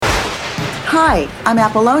Hi, I'm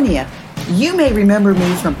Apollonia. You may remember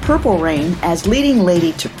me from Purple Rain as leading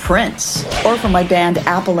lady to Prince, or from my band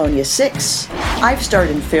Apollonia 6. I've starred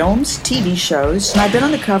in films, TV shows, and I've been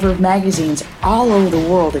on the cover of magazines all over the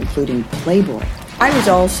world, including Playboy. I was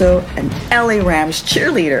also an LA Rams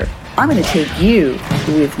cheerleader. I'm going to take you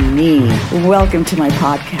with me. Welcome to my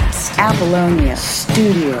podcast, Apollonia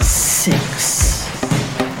Studio 6.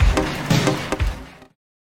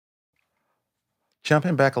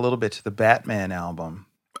 Jumping back a little bit to the Batman album,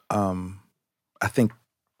 I think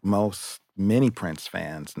many Prince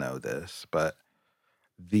fans know this, but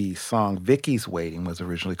the song Vicky's Waiting was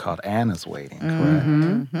originally called Anna's Waiting, correct?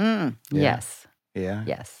 Mm-hmm. Yeah. Yes. Yeah?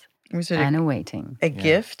 Yes. Was it Anna Waiting. a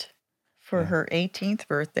gift for her 18th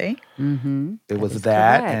birthday? Mm-hmm. It was is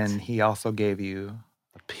that, correct. and he also gave you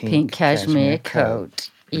a Pink cashmere coat.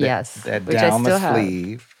 Yes. That which down I still the have.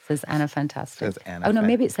 sleeve. Says Anna Fantastic. Says Anna oh, no,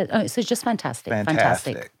 maybe it says just Fantastic.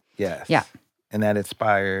 Fantastic. Yes. Yeah. And that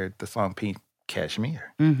inspired the song Pink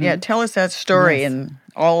Cashmere. Mm-hmm. Yeah, tell us that story and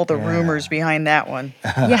all the rumors behind that one.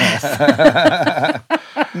 Yes.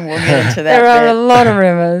 And we'll get into that There are a bit. lot of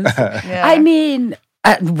rumors. Yeah. I mean,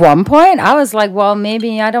 at one point, I was like, well,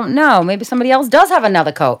 maybe, I don't know. Maybe somebody else does have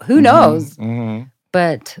another coat. Who knows? Mm-hmm.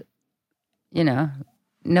 But,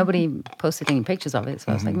 nobody posted any pictures of it.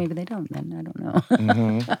 So I was like, maybe they don't then. I don't know.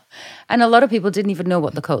 Mm-hmm. And a lot of people didn't even know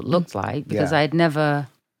what the coat looked like because I had never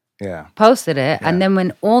posted it. Yeah. And then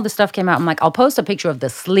when all the stuff came out, I'm like, I'll post a picture of the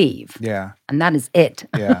sleeve. Yeah. And that is it.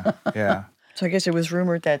 Yeah. Yeah. So I guess it was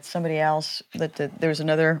rumored that somebody else, that there was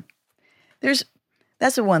another,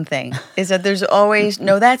 that's the one thing, is that there's always,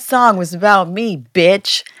 no, that song was about me,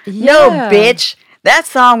 bitch. No, Yeah. bitch, that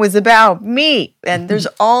song was about me. And there's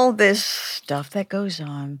all this stuff that goes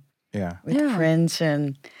on Yeah. with Prince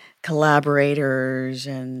and collaborators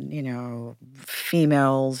and,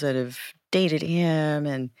 females that have dated him.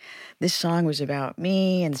 And this song was about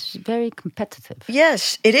me. And It's very competitive.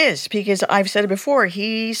 yes, it is, because I've said it before.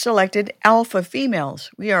 He selected alpha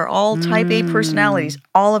females. We are all type A personalities,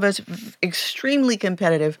 all of us extremely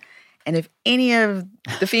competitive. And if any of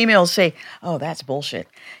the females say, oh, that's bullshit,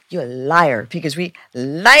 you're a liar, because we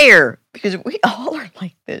all are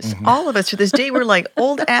like this. All of us to this day, we're like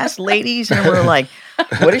old ass ladies, and we're like,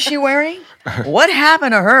 what is she wearing? What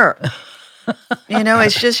happened to her?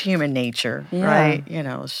 It's just human nature, right?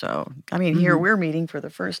 So I mean, here we're meeting for the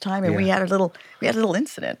first time, and we had a little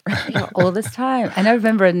incident. Right? All this time. And I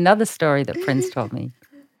remember another story that Prince told me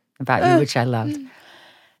about you, which I loved.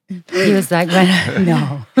 He was like,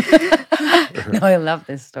 no, I love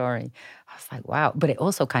this story. I was like, wow. But it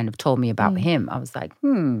also kind of told me about him. I was like,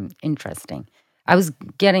 interesting. I was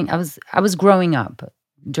growing up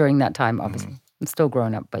during that time. Obviously, I'm still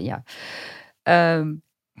growing up, but yeah.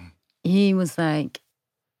 He was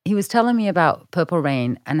telling me about Purple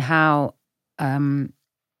Rain and how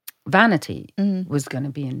Vanity was going to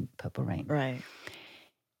be in Purple Rain. Right.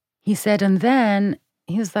 He said, and then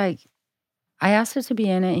he was like, I asked her to be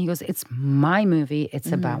in it. He goes, it's my movie.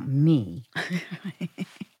 It's about me.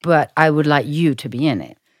 But I would like you to be in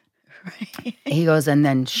it. Right. He goes, and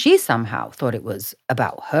then she somehow thought it was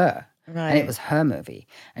about her. Right. And it was her movie.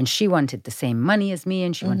 And she wanted the same money as me,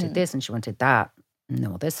 and she wanted this, and she wanted that, and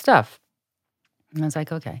all this stuff. And I was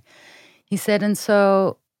like, okay. He said, and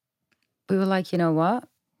so we were like, you know what?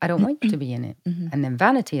 I don't want you to be in it. And then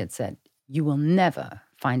Vanity had said, you will never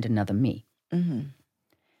find another me.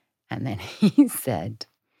 And then he says,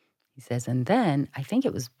 and then I think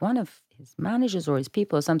it was one of his managers or his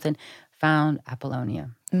people or something found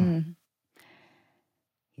Apollonia. He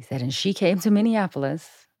said, and she came to Minneapolis,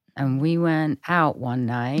 and we went out one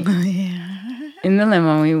night in the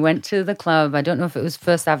limo. We went to the club. I don't know if it was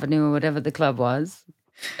First Avenue or whatever the club was.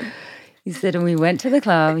 He said, and we went to the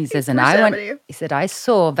club. He says, and he said, I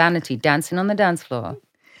saw Vanity dancing on the dance floor.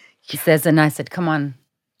 He says, and I said, come on.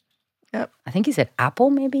 Yep. I think he said Apple,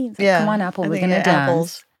 maybe. He said, come on, Apple, we're going to dance.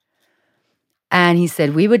 Apples. And he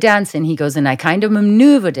said, we were dancing. He goes, and I kind of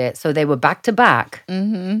maneuvered it so they were back to back.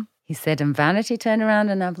 He said, and Vanity turned around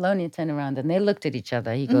and Apollonia turned around, and they looked at each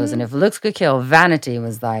other. He goes, and if looks could kill, Vanity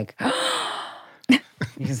was like,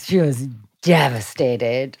 because she was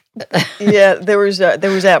devastated. Yeah, there was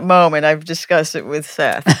that moment. I've discussed it with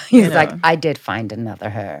Seth. He was like, I did find another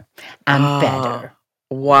her and better.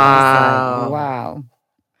 Wow. Wow.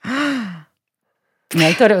 And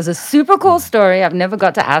I thought it was a super cool story. I've never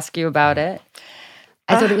got to ask you about it.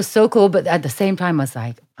 I thought it was so cool, but at the same time, I was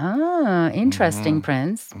like, interesting,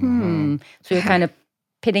 Prince. So you're kind of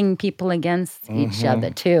pitting people against each other,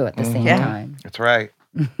 too, at the same time. That's right.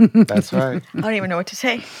 That's right. I don't even know what to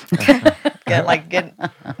say. Getting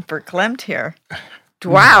verklempt here.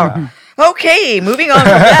 Wow. Okay, moving on from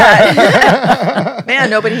that. Man,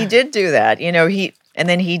 no, but he did do that. He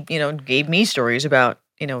gave me stories about,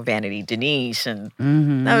 Vanity Denise. And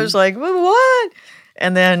I was like, well, what?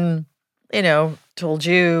 And then, told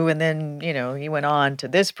you. And then, he went on to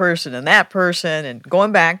this person and that person. And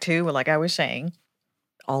going back to, like I was saying,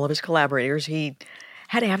 all of his collaborators, he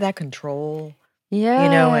had to have that control. Yeah.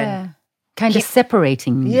 And kind of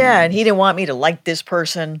separating. Yeah, and he didn't want me to like this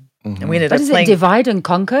person. And we ended But up is playing. it divide and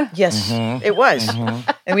conquer? Yes, it was.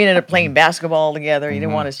 And we ended up playing basketball together. He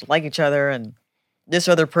didn't want us to like each other. And this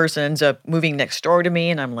other person ends up moving next door to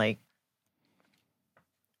me. And I'm like,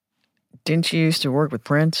 didn't you used to work with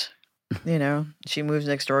Prince? She moves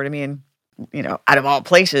next door to me. And, out of all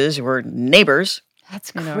places, we're neighbors.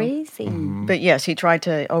 That's crazy. But yes, he tried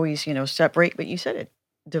to always, separate. But you said it,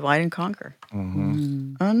 divide and conquer.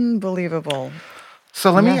 Unbelievable.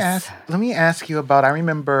 So let me ask you about. I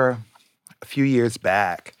remember a few years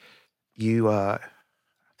back, you I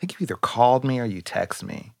think you either called me or you texted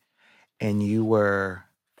me, and you were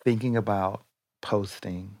thinking about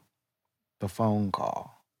posting the phone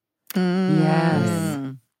call.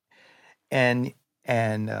 Yes. And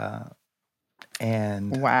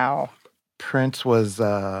Wow. Prince was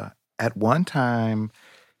at one time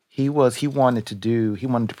he wanted to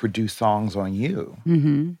produce songs on you.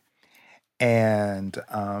 And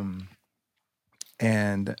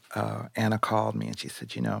Anna called me and she said,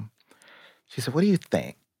 what do you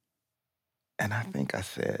think? And I think I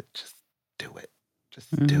said, just do it. Just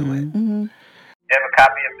do it. You have a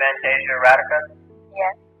copy of Fantasia Erotica?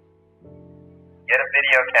 Yes. Get a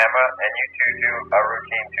video camera and you two do a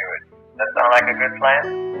routine to it. That sound like a good plan?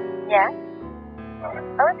 Yeah.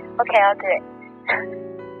 Oh, okay, I'll do it.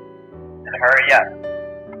 And hurry up.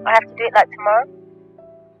 I have to do it like tomorrow?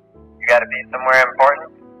 You gotta be somewhere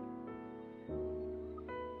important?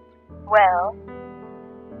 Well,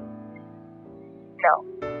 no.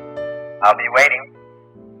 I'll be waiting.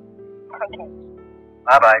 Okay.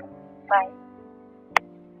 Bye-bye. Bye.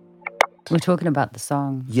 We're talking about the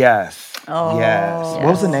song Yes. Oh. Yes. What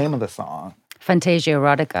was the name of the song? Fantasia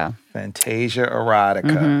Erotica, Fantasia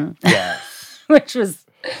Erotica. Yes. which was,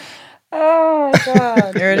 oh my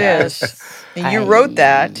God. There it is. And you wrote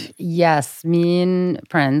that. Yes, me and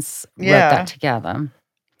Prince wrote that together.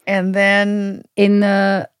 And then In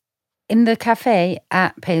the cafe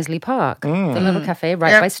at Paisley Park, the little cafe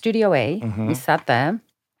right by Studio A. We sat there.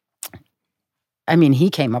 I mean, he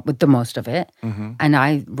came up with the most of it, and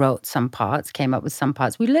I wrote some parts, came up with some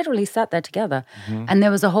parts. We literally sat there together, and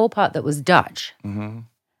there was a whole part that was Dutch. And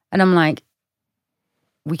I'm like,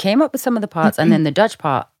 we came up with some of the parts, and then the Dutch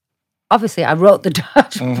part, obviously I wrote the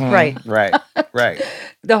Dutch right. Right.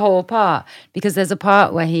 the whole part, because there's a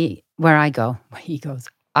part where he goes,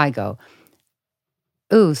 I go,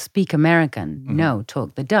 ooh, speak American. No,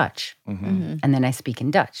 talk the Dutch. And then I speak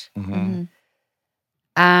in Dutch.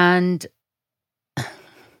 And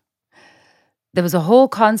there was a whole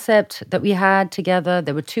concept that we had together.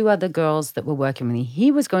 There were two other girls that were working with me. He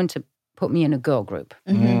was going to put me in a girl group.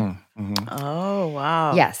 Oh,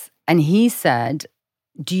 wow. Yes. And he said,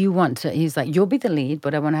 do you want to, he's like, you'll be the lead,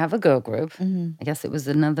 but I want to have a girl group. I guess it was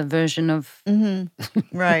another version of,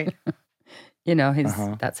 Right.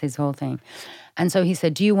 that's his whole thing. And so he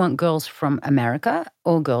said, do you want girls from America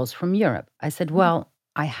or girls from Europe? I said, well,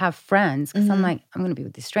 I have friends, because I'm like, I'm going to be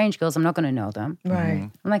with these strange girls. I'm not going to know them. Right.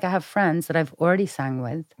 I'm like, I have friends that I've already sang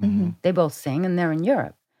with. They both sing and they're in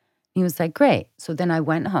Europe. He was like, great. So then I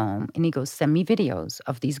went home and he goes, send me videos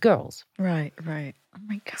of these girls. Right. Oh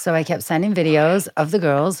my God. So I kept sending videos of the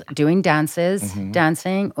girls doing dances,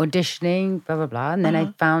 dancing, auditioning, blah, blah, blah. And then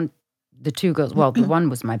I found the two girls. Well, the one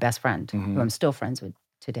was my best friend, who I'm still friends with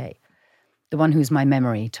today. The one who's my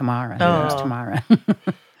memory, Tamara. Her name's Tamara.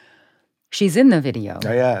 She's in the video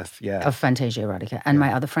of Fantasia Erotica. And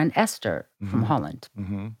my other friend, Esther, from Holland,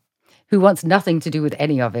 who wants nothing to do with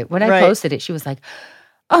any of it. When I posted it, she was like,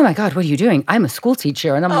 oh my God, what are you doing? I'm a school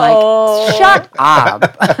teacher. And I'm like, shut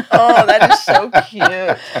up. Oh, that is so cute.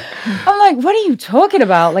 I'm like, what are you talking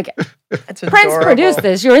about? Like, That's Prince adorable. produced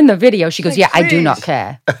this. You're in the video. She goes, Like, yeah, I do not please.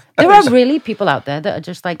 care. There are really people out there that are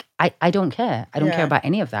just like, I don't care. I don't Yeah. care about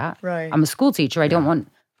any of that. Right. I'm a school teacher. I don't want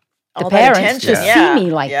the All that parents to attention. see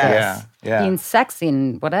me like Yes. this, being sexy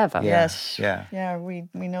and whatever. Yes. Yeah. Yeah, we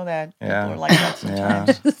know that. Yeah. People are like that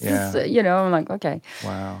sometimes. Yeah. I'm like, okay.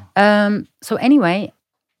 Wow. So anyway,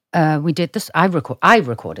 we did this. I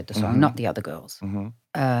recorded the song, not the other girls.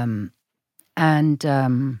 And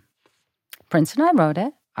Prince and I wrote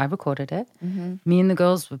it. I recorded it. Me and the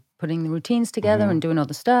girls were putting the routines together and doing all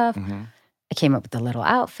the stuff. I came up with the little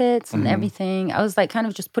outfits and everything. I was like kind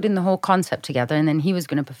of just putting the whole concept together, and then he was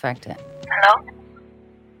going to perfect it. Hello?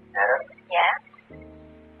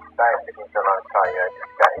 Sorry it took me so long to call you. I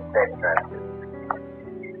just got your text transfer.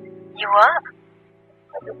 You what?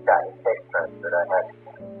 I just got your text transfer. I had.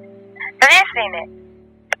 Have you seen it?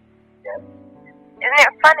 Yeah. Isn't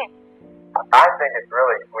it funny? I think it's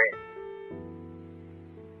really sweet.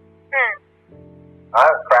 I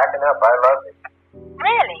was cracking up. I loved it.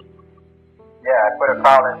 Really? Yeah, I put a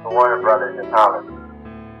call in for Warner Brothers in Holland.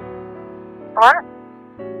 What?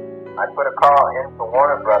 I put a call in for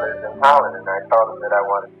Warner Brothers in Holland, and I told them that I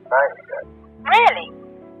wanted to sign you guys. Really?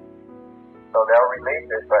 So they'll release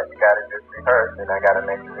it, but you gotta just rehearse, and I gotta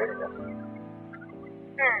make the video.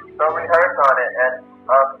 So rehearse on it, and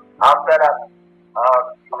I'll set up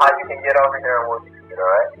how you can get over here and we'll use it,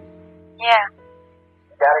 alright? Yeah.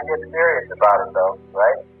 You gotta get serious about it, though,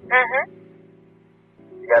 right?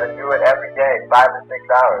 You gotta do it every day, 5 to 6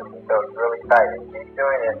 hours, until it's really tight. And keep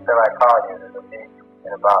doing it until I call you, and it'll be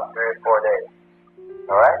in about 3 or 4 days.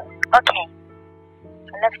 Alright? Okay.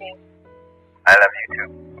 I love you. I love you too.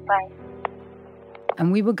 Bye.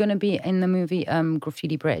 And we were going to be in the movie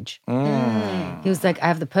Graffiti Bridge. He was like, I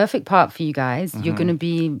have the perfect part for you guys. You're going to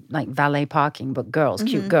be like valet parking, but girls,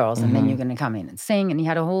 cute girls. And then you're going to come in and sing. And he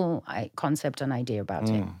had a whole concept and idea about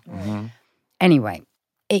it. Anyway,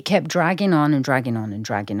 it kept dragging on and dragging on and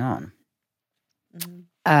dragging on.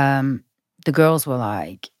 The girls were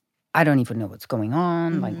like, I don't even know what's going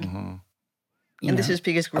on. Like, And this is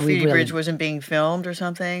because Graffiti Bridge wasn't being filmed or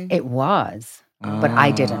something? It was, but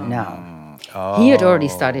I didn't know. He had already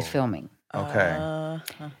started filming. Okay.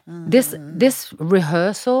 This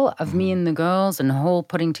rehearsal of me and the girls and the whole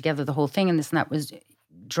putting together the whole thing and this and that was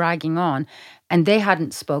dragging on, and they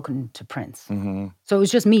hadn't spoken to Prince. So it was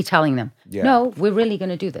just me telling them, no, we're really going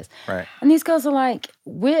to do this. Right. And these girls are like,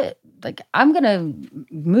 I'm going to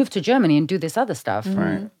move to Germany and do this other stuff.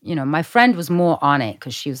 Right. You know, my friend was more on it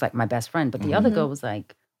because she was like my best friend, but the other girl was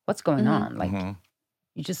like, what's going on? Like,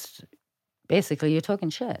 you just... Basically, you're talking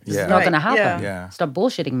shit. This is not going to happen. Yeah. Stop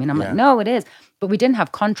bullshitting me. And I'm like, no, it is. But we didn't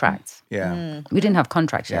have contracts. Yeah. We didn't have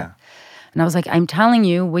contracts yet. And I was like, I'm telling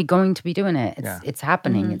you, we're going to be doing it. It's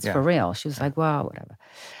happening. It's for real. She was like, well, whatever.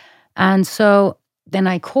 And so then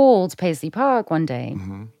I called Paisley Park one day.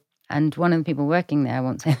 And one of the people working there, I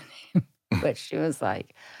won't say the name, but she was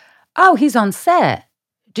like, oh, he's on set.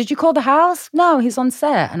 Did you call the house? No, he's on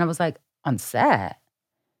set. And I was like, on set?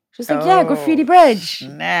 She was like, yeah, Graffiti Bridge.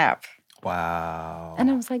 Snap. Wow.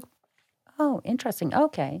 And I was like, oh, interesting.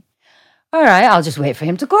 Okay. All right, I'll just wait for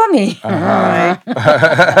him to call me. And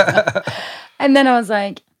then I was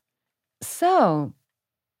like, so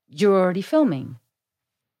you're already filming?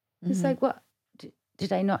 He's like, what?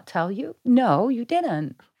 Did I not tell you? No, you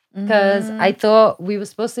didn't. Because I thought we were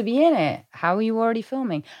supposed to be in it. How are you already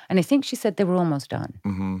filming? And I think she said they were almost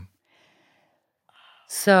done.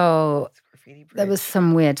 So there was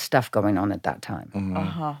some weird stuff going on at that time.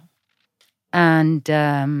 And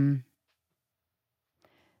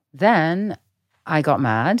then I got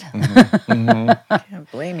mad.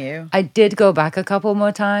 Can't blame you. I did go back a couple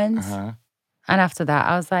more times. And after that,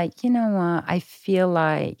 I was like, you know what? I feel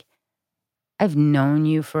like I've known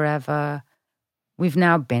you forever. We've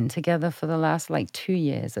now been together for the last 2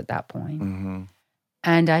 years at that point.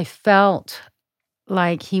 And I felt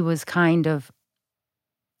like he was kind of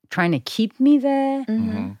trying to keep me there.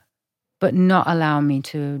 But not allow me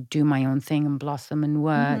to do my own thing and blossom and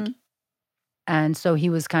work. And so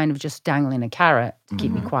he was kind of just dangling a carrot to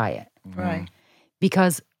keep me quiet. Right.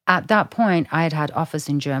 Because at that point, I had offers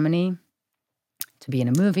in Germany to be in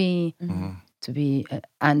a movie, to be,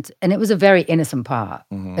 and it was a very innocent part.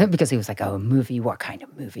 Because he was like, oh, a movie? What kind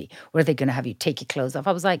of movie? What are they going to have you take your clothes off?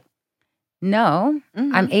 I was like, no,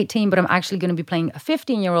 I'm 18, but I'm actually going to be playing a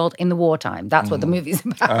 15-year-old in the wartime. That's what the movie's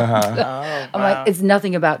about. I'm like, it's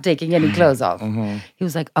nothing about taking any clothes off. He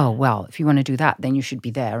was like, oh, well, if you want to do that, then you should be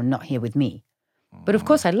there and not here with me. But of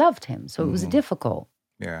course, I loved him, so it was difficult.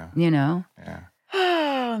 You know?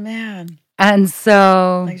 Oh, man. And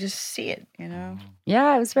so... I just see it, you know?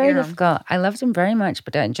 Yeah, it was very difficult. I loved him very much,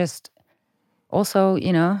 but I just also,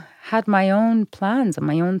 had my own plans and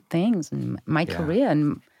my own things and my career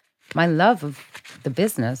and my love of the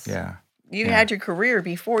business. You had your career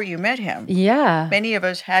before you met him. Yeah. Many of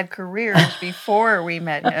us had careers before we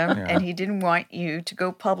met him, and he didn't want you to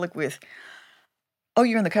go public with, oh,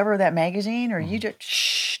 you're on the cover of that magazine, or you just,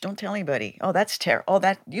 shh, don't tell anybody. Oh, that's terrible.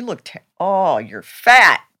 Oh, you look oh, you're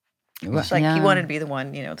fat. It's like he wanted to be the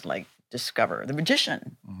one, to discover the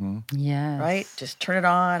magician. Yes. Right? Just turn it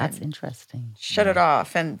on. That's interesting. Shut it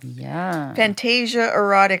off. And Fantasia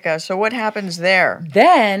Erotica. So what happens there?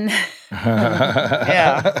 Then.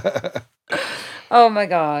 Oh, my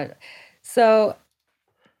God. So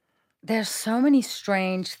there's so many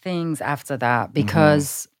strange things after that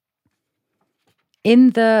because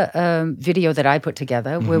In the video that I put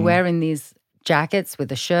together, we're wearing these jackets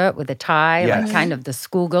with a shirt, with a tie, like kind of the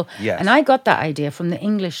schoolgirl. Yes. And I got that idea from the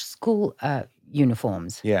English school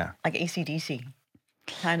uniforms. Yeah. Like AC/DC.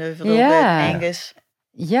 Kind of a little bit Angus.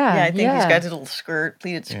 Yeah. Yeah, I think he's got his little skirt,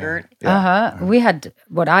 pleated skirt. Yeah. We had,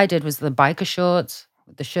 what I did was the biker shorts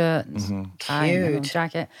with the shirt and tie and the little Cute.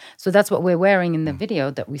 jacket. So that's what we're wearing in the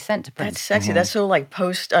video that we sent to Prince. That's sexy. That's so like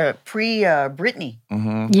pre-Britney.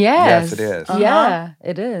 Yes. Yes, it is. Yeah,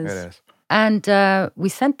 it is. It is. And we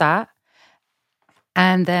sent that.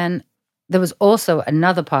 And then there was also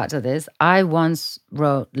another part to this. I once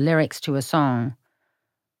wrote lyrics to a song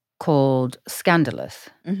called Scandalous.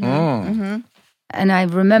 And I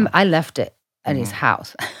remember I left it at his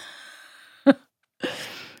house.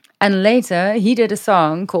 And later he did a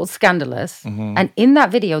song called Scandalous. And in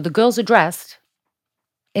that video, the girls are dressed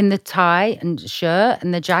in the tie and shirt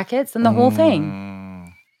and the jackets and the whole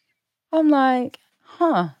thing. I'm like,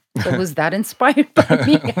 huh. So was that inspired by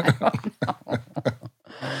me? I don't know.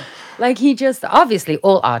 Like he just, obviously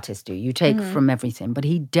all artists do. You take from everything. But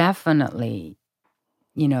he definitely,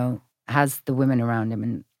 has the women around him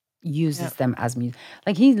and uses them as music.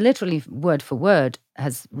 Like he literally, word for word,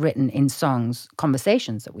 has written in songs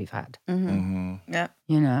conversations that we've had. Yeah.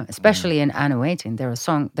 Especially in Anna Waiting, there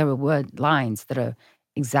are word lines that are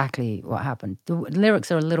exactly what happened. The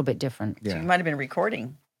lyrics are a little bit different. So you might have been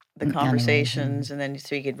recording the conversations, and then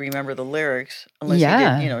so you could remember the lyrics, unless you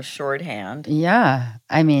did, shorthand. Yeah,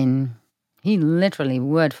 I mean, he literally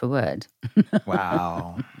word for word.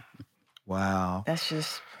 Wow. That's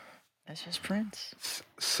just Prince.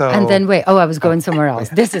 So And then wait, I was going somewhere else.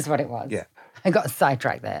 This is what it was. Yeah. I got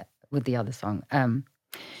sidetracked there with the other song.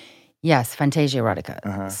 Yes, Fantasia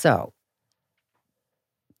Erotica. So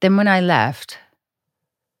then when I left,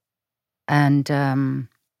 and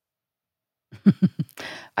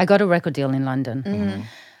I got a record deal in London,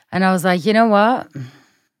 and I was like, you know what?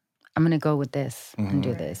 I'm going to go with this and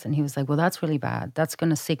do this. And he was like, well, that's really bad. That's going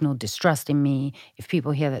to signal distrust in me. If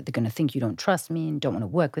people hear that, they're going to think you don't trust me and don't want to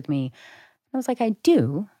work with me. I was like, I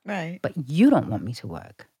do. Right. But you don't want me to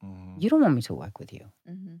work. You don't want me to work with you.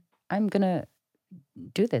 I'm going to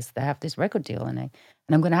do this. I have this record deal and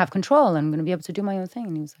I'm going to have control and I'm going to be able to do my own thing.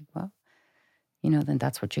 And he was like, well, then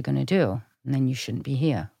that's what you're going to do. And then you shouldn't be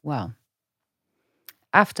here. Well,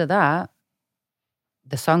 after that,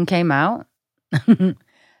 the song came out.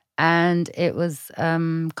 And it was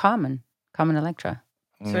Carmen Electra.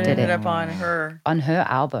 So it ended up on her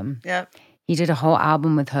album. Yep. He did a whole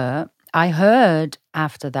album with her. I heard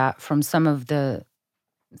after that from somebody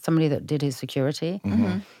that did his security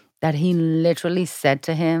that he literally said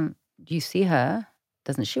to him, do you see her?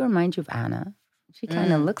 Doesn't she remind you of Anna? She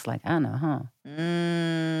kind of looks like Anna, huh?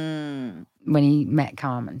 When he met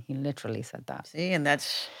Carmen, he literally said that. See, and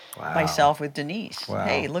that's myself with Denise. Wow.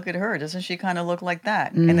 Hey, look at her. Doesn't she kind of look like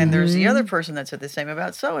that? And then there's the other person that said the same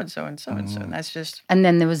about so-and-so and so-and-so. And that's just... And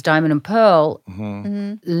then there was Diamond and Pearl.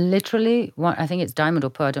 Literally, I think it's Diamond or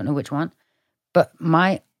Pearl, I don't know which one. But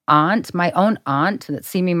my own aunt that's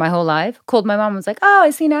seen me my whole life, called my mom and was like, oh, I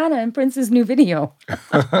seen Anna in Prince's new video.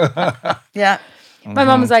 Yeah. My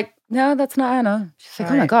mom was like, no, that's not Anna. She's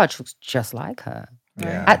like, oh my God, she looks just like her.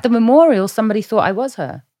 Yeah. At the memorial, somebody thought I was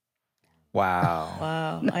her. Wow.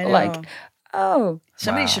 Wow. I know. Like, oh.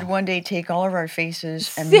 Somebody should one day take all of our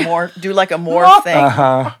faces and do like a morph thing.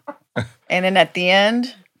 And then at the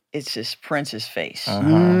end, it's just Prince's face.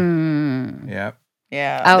 Yep.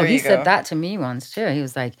 Yeah. Oh, there he you said go. that to me once too. He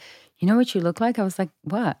was like, you know what you look like? I was like,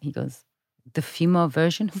 what? He goes, the female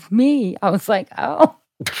version of me. I was like, oh.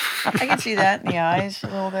 I can see that in the eyes a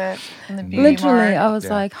little bit. In the beauty Literally, mark. I was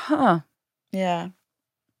like, huh. Yeah.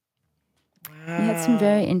 He had some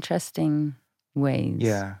very interesting ways.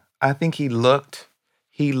 Yeah. I think he looked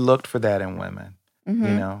for that in women.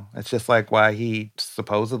 It's just like why he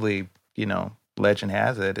supposedly, legend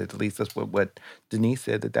has it, at least that's what Denise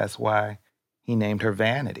said, that's why he named her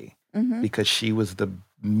Vanity. Because she was the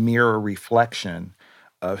mirror reflection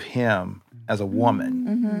of him as a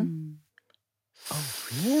woman. Oh,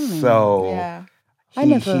 really? So Yeah. I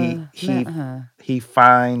never met her. he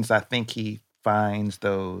finds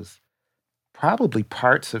those probably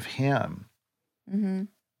parts of him in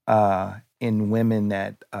women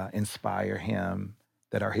that inspire him,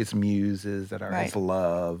 that are his muses, that are his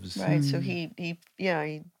loves. Right. So he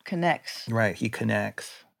connects. Right. He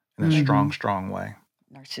connects in a strong way.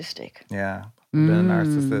 Narcissistic. Yeah. A bit of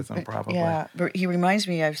narcissism, probably. Yeah. But he reminds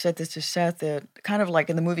me, I've said this to Seth, that kind of like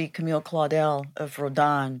in the movie Camille Claudel of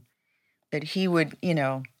Rodin, that he would,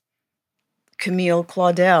 Camille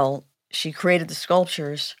Claudel, she created the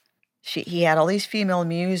sculptures. He had all these female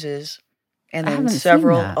muses, And I then haven't seen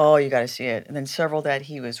several, that. oh, you got to see it. And then several that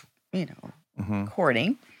he was, Mm-hmm.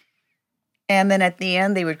 courting. And then at the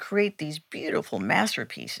end, they would create these beautiful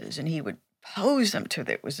masterpieces and he would pose them to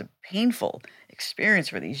them. It was a painful experience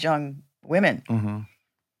for these young women. Mm-hmm.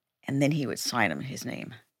 And then he would sign them his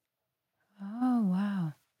name, Oh,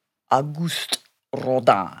 wow. Auguste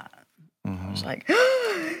Rodin. Mm-hmm. I was like,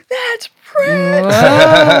 that's Prince. When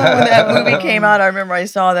that movie came out, I remember I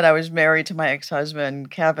saw that I was married to my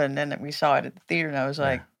ex-husband, Kevin, and we saw it at the theater, and I was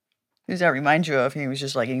like, who does that remind you of? And he was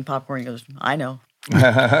just like eating popcorn. He goes, I know.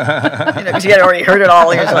 Because he had already heard it all.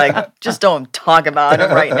 He was like, just don't talk about it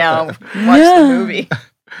right now. Watch the movie.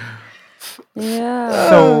 Yeah.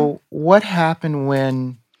 So, what happened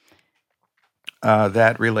when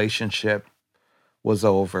that relationship was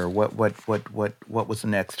over? What was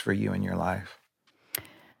next for you in your life?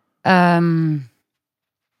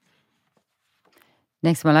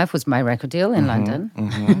 Next in my life was my record deal in London.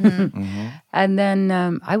 And then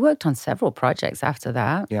I worked on several projects after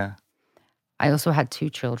that. Yeah. I also had 2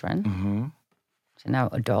 children, which are now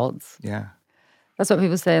adults. Yeah. That's what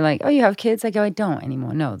people say, like, oh, you have kids? I go, I don't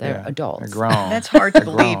anymore. No, they're adults. They're grown. That's hard to They're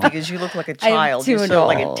believe grown. because you look like a I have child. 2 You're so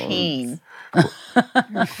like a adults. teen.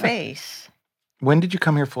 Your face. When did you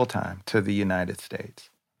come here full time to the United States?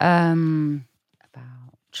 About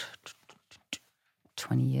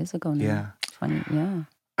 20 years ago now. Yeah. 20, yeah.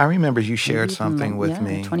 I remember you shared Maybe even something with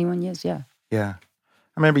me. 21 years, yeah. Yeah.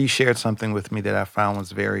 I remember you shared something with me that I found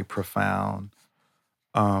was very profound,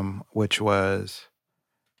 which was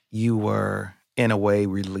you were, in a way,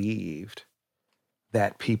 relieved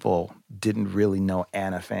that people didn't really know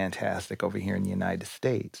Anna Fantastic over here in the United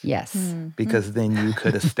States. Yes. Because then you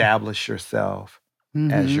could establish yourself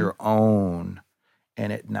as your own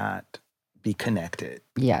and it not be connected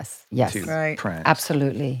Yes, yes. to Right. Prince.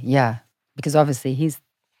 Absolutely, yeah. Because obviously he's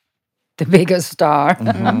the biggest star,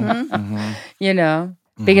 you know,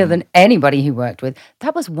 bigger than anybody he worked with.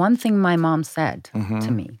 That was one thing my mom said to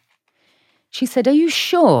me. She said, are you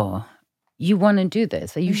sure you want to do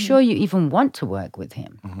this? Are you sure you even want to work with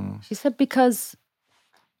him? She said, because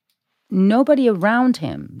nobody around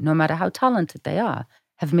him, no matter how talented they are,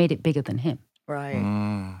 have made it bigger than him.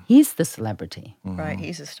 Right. He's the celebrity. Right.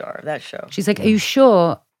 He's a star of that show. She's like, are you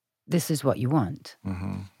sure this is what you want?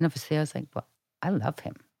 And obviously I was like, well, I love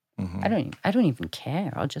him. I don't even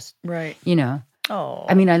care. I'll just, Right. you know. Oh.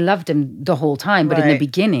 I mean, I loved him the whole time, but in the Right.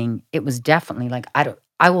 beginning, it was definitely like,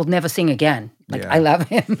 I will never sing again. Like, Yeah. I love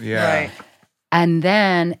him. Yeah. Right. And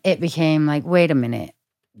then it became like, wait a minute.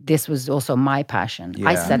 This was also my passion.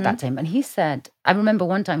 I Yeah. said that to him. And he said, I remember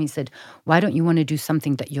one time he said, why don't you want to do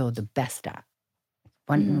something that you're the best at?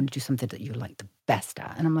 Why don't you want to do something that you're like the best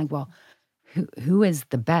at? And I'm like, well, who is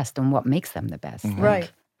the best and what makes them the best? Like,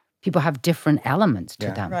 Right. people have different elements to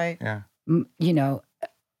Yeah. them. Right. Yeah. You know,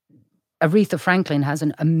 Aretha Franklin has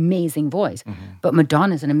an amazing voice, but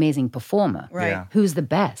Madonna's an amazing performer. Right. Yeah. Who's the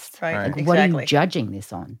best? Right. Like, what are Exactly. you judging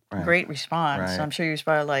this on? Right. Great response. Right. I'm sure you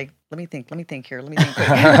responded like, let me think here. Let me think.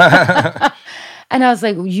 And I was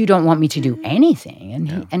like, well, you don't want me to do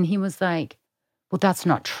anything. And he was like, well, that's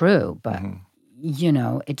not true. But, you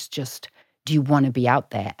know, it's just, do you want to be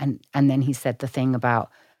out there? And then he said the thing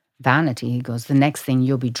about vanity. He goes, the next thing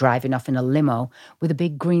you'll be driving off in a limo with a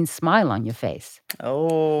big green smile on your face.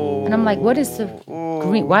 Oh. And I'm like, what is the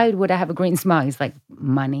green? Why would I have a green smile? He's like,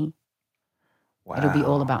 money. Wow. It'll be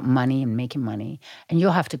all about money and making money. And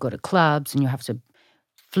you'll have to go to clubs and you'll have to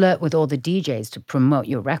flirt with all the DJs to promote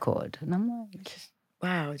your record. And I'm like,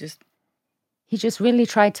 Wow. Just. he just really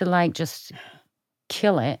tried to like just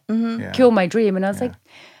kill it, Yeah. kill my dream. And I was like,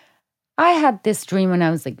 I had this dream when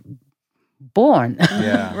I was like born.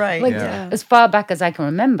 Yeah. Right. Like yeah. as far back as I can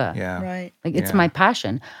remember. Yeah. Right. Like it's Yeah. my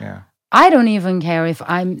passion. Yeah. I don't even care if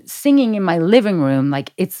I'm singing in my living room.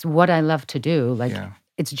 Like it's what I love to do. Like Yeah.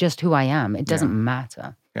 it's just who I am. It doesn't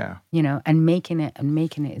matter, Yeah. you know, and making it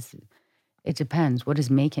is, it depends. What is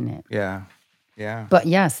making it? Yeah. Yeah. But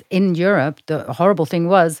yes, in Europe, the horrible thing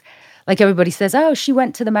was, like everybody says, oh, she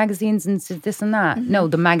went to the magazines and said this and that. No,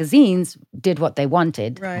 the magazines did what they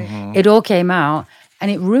wanted. Right. It all came out and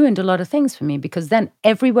it ruined a lot of things for me because then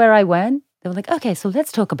everywhere I went, they were like, okay, so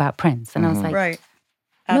let's talk about Prince. And I was like, Right.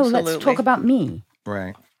 no, Absolutely. let's talk about me.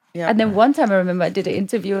 Right. Yeah. And then one time I remember I did an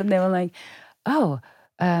interview and they were like, oh,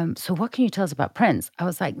 so what can you tell us about Prince? I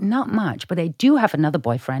was like, not much, but I do have another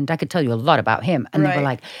boyfriend. I could tell you a lot about him. And they were Right.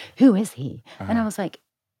 like, who is he? And I was like,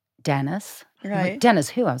 Dennis. I'm like, Right. Dennis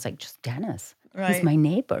who? I was like, just Dennis. Right. He's my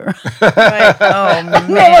neighbor. Right. Oh man.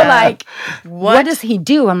 They were like, what What? does he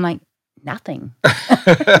do? I'm like, nothing.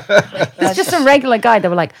 He's just a regular guy. They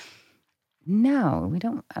were like, no, we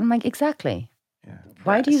don't. I'm like, exactly. Yeah.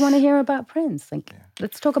 why do you want to hear about Prince? Like,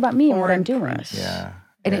 let's talk about me and what I'm doing. Press. Yeah.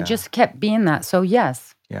 And it just kept being that. So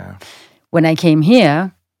yes, Yeah. when I came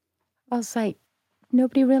here, I was like,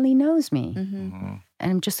 nobody really knows me. Mm-hmm.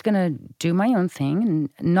 And I'm just going to do my own thing and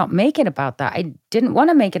not make it about that. I didn't want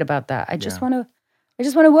to make it about that. I just want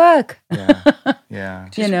to work. Yeah. Yeah.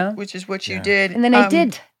 You know? Which is what you did. And then I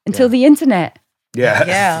did until the internet. Yeah.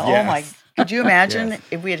 Yeah. Yes. Oh my. Could you imagine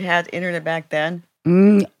if we had internet back then?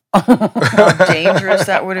 Mm. How dangerous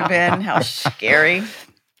that would have been. How scary.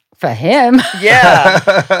 For him. Yeah.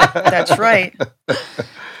 That's right.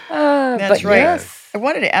 That's but right. Yes. I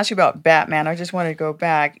wanted to ask you about Batman. I just wanted to go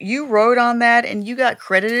back. You wrote on that and you got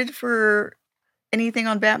credited for anything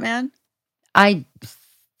on Batman? I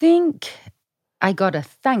think I got a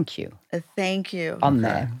thank you A thank you. on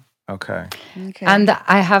there. Okay. Okay. And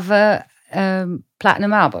I have a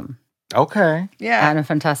platinum album Okay. yeah. and a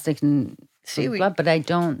fantastic and See, but I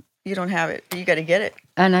don't. you don't have it. You got to get it.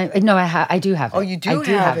 And I do have it. Oh, you do I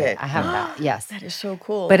have it. I have that. Yes. That is so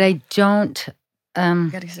cool. But I don't.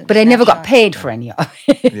 Gotta send a But I never got snapshot. paid for any of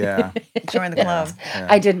it. Yeah. Join the club. Yeah.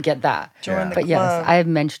 I didn't get that. Join the But yes, club. I have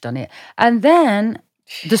mentioned on it. And then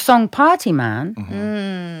the song Party Man,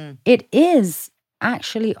 Mm. it is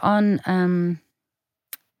actually on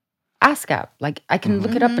ASCAP. Like I can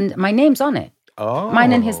look it up and my name's on it. Oh.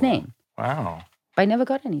 Mine and his name. Wow. But I never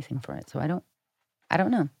got anything for it. So I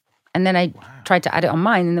don't know. And then I tried to add it on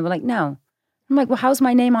mine and they were like, no. I'm like, well, how's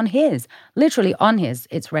my name on his? Literally on his,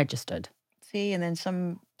 it's registered. See, and then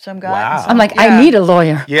some guy. Wow. I'm like, I need a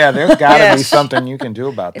lawyer. Yeah, there's got to be Yes. something you can do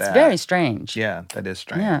about It's that. very strange. Yeah, that is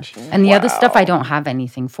Yeah. strange. And the other stuff, I Wow. don't have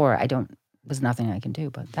anything for. There's nothing I can do,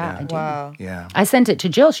 but that I do. Wow. Yeah. I sent it to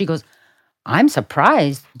Jill. She goes, I'm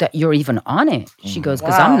surprised that you're even on it. She goes,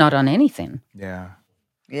 because Wow. I'm not on anything. Yeah.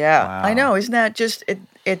 Yeah. Wow. I know. Isn't that just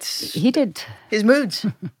it's He did. his moods?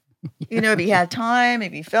 You know, if he had time,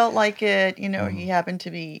 if he felt like it, you know, he happened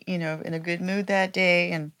to be, you know, in a good mood that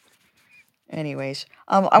day. And anyways,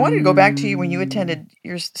 I wanted to go back to you when you attended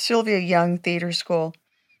your Sylvia Young Theater School.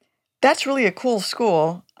 That's really a cool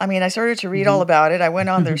school. I mean, I started to read all about it. I went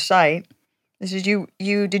on their site. This is you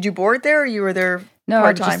did you board there or you were there No,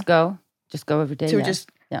 I part-time? just go every day. So yeah. just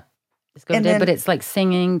Just go every and day. then- But it's like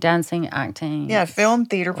singing, dancing, acting. yeah, film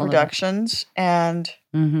theater all of it. productions, and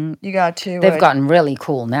Mm-hmm. you got to They've gotten really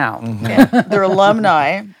cool now. yeah, their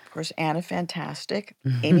alumni, of course, Anna Fantastic,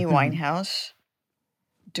 Amy Winehouse,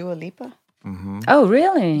 Dua Lipa. Mm-hmm. Oh,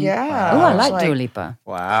 really? Yeah. Oh, I It's like like- Dua Lipa.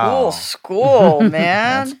 Wow. Cool school, man.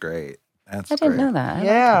 That's great. That's I great. didn't know that. I like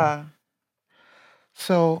her. Yeah.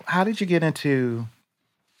 So, how did you get into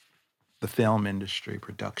the film industry,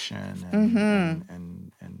 production,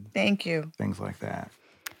 and and Thank you. things like that?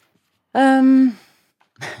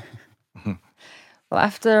 Well,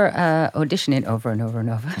 after auditioning over and over and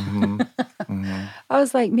over, Mm-hmm. I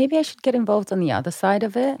was like, maybe I should get involved on the other side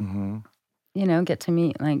of it. Mm-hmm. You know, get to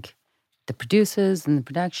meet like the producers and the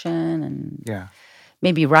production and Yeah.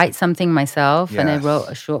 maybe write something myself. And I Yes. wrote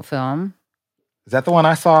a short film. Is that the one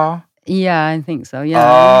I saw? Yeah, I think so. Yeah.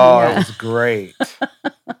 Oh, yeah. it was great.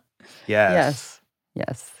 Yes.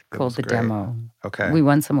 Yes. It Called was The great. Demo. Okay. We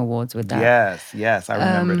won some awards with that. Yes. I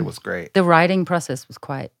remembered it was great. The writing process was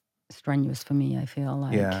quite strenuous for me, I feel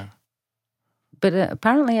like. Yeah. But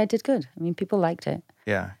apparently I did good. I mean, people liked it.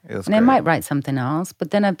 Yeah. It was And great. I might write something else. But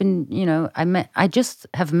then I've been, you know, I just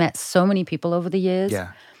have met so many people over the years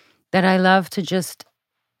Yeah. that I love to just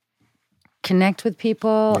connect with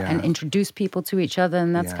people Yeah. and introduce people to each other.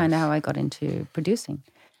 And that's kind of Yes. how I got into producing.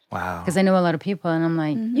 Wow. Because I know a lot of people and I'm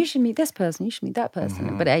like, you should meet this person, you should meet that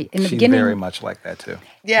person. But in the She's beginning, very much like that too.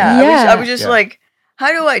 Yeah. I was just Yeah. like,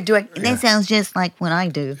 how do I do I? That sounds just like what I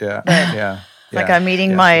do. Yeah. Yeah. Like yeah. I'm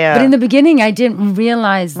meeting yeah. my. but in the beginning, I didn't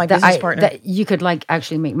realize My that business partner. that you could like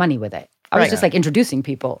actually make money with it. I was Right. just like introducing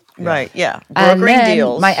people. right. Yeah. And Brokering then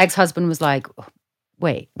deals. my ex-husband was like,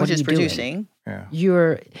 wait, what which are is you doing? producing.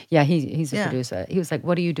 Yeah. He's a Yeah. producer. He was like,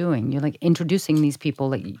 what are you doing? You're like introducing these people,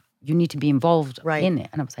 like you need to be involved Right. in it.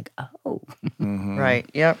 And I was like, oh. Mhm. Right.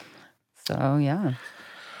 Yep. So yeah.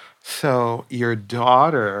 So your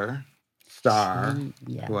daughter, Star,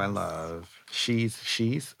 Yes. who I love, she's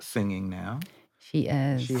singing now. She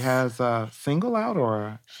is. She has a single out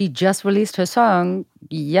or She just released her song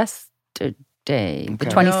yesterday, the Okay.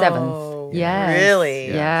 27th. No, Yes. really?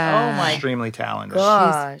 Yeah. Oh my extremely talented.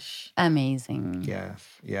 gosh. Amazing. Yes.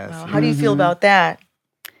 Yes. Wow. How do you feel about that?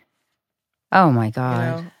 Oh my You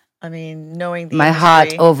God. know, I mean, knowing the My heart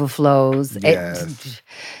industry. overflows. Yes.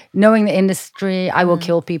 Knowing the industry, I will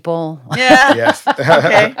kill people. Yeah. Yes.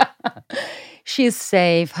 Okay. She's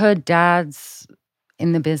safe. Her dad's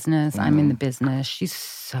in the business. I'm in Mm-hmm. the business. She's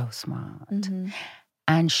so smart. Mhm.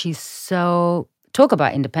 And she's so talk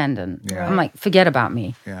about independent. Yeah. I'm like, forget about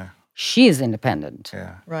me. Yeah. She is independent.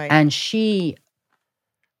 Yeah. Right. And she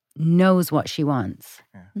knows what she wants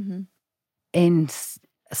in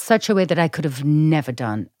such a way that I could have never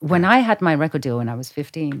done. When I had my record deal when I was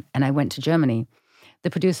 15 and I went to Germany, the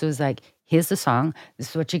producer was like, here's the song. This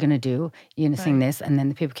is what you're going to do. You're going to sing this. And then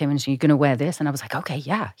the people came in and said, you're going to wear this. And I was like, okay,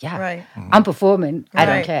 yeah. Right. I'm performing. I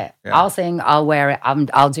don't Right. care. Yeah. I'll sing. I'll wear it.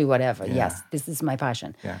 I'll do whatever. Yeah. Yes, this is my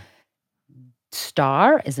passion. Yeah.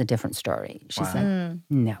 Star is a different story. She said,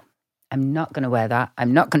 no, I'm not going to wear that.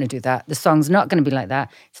 I'm not going to do that. The song's not going to be like that.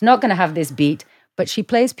 It's not going to have this beat. But she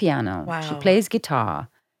plays piano. Wow. She plays guitar.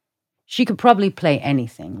 She could probably play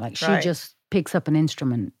anything. Like she Right. just picks up an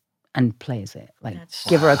instrument and plays it. Like That's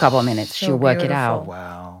give her a couple of minutes. so She'll work it beautiful. out.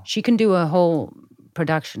 Wow. She can do a whole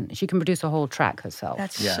production. She can produce a whole track herself.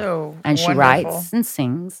 That's Yeah. so and she wonderful. writes and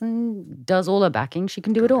sings and does all her backing. She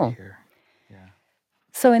can do it all. Here.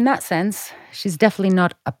 So in that sense, she's definitely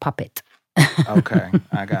not a puppet. Okay.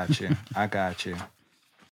 I got you.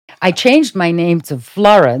 I changed my name to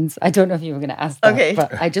Florence. I don't know if you were going to ask that, Okay.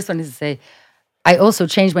 but I just wanted to say, I also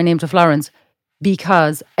changed my name to Florence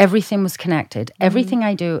because everything was connected. Everything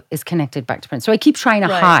I do is connected back to Prince. So I keep trying to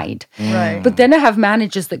Right. hide. Right. But then I have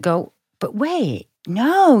managers that go, but wait,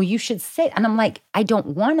 no, you should say. And I'm like, I don't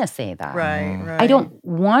want to say that. Right. Right. I don't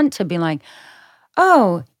want to be like,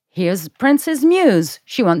 oh, here's Prince's muse.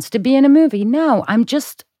 She wants to be in a movie. No, I'm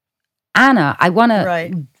just Anna. I want to.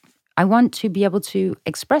 Right. I want to be able to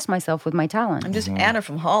express myself with my talent. I'm just Anna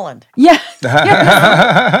from Holland. Yeah.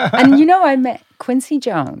 And I met Quincy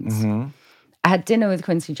Jones. I had dinner with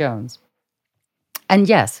Quincy Jones. And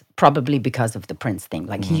yes, probably because of the Prince thing.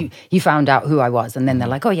 Like he found out who I was. And then they're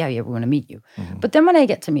like, oh, yeah, we want to meet you. But then when I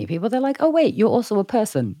get to meet people, they're like, oh, wait, you're also a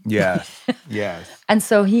person. Yes. Yes. And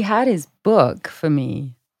so he had his book for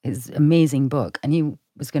me, his amazing book. And he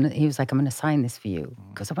was like, I'm going to sign this for you.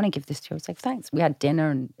 Because I want to give this to you. I was like, thanks. We had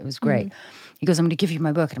dinner and it was great. He goes, I'm going to give you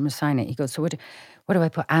my book and I'm going to sign it. He goes, so what do I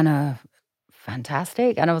put? Anna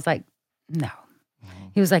Fantastic? And I was like, no.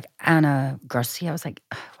 He was like, Anna Garcia. I was like,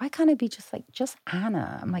 why can't it be just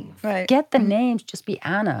Anna? I'm like, Right. forget the names, just be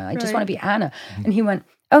Anna. I just Right. want to be Anna. And he went,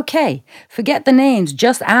 okay, forget the names,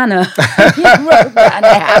 just Anna. He wrote that and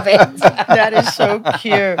I have it. That is so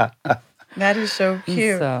cute. That is so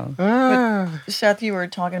cute. So, But Seth, you were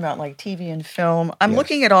talking about like TV and film. I'm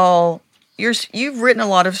looking at all you've written a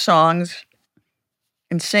lot of songs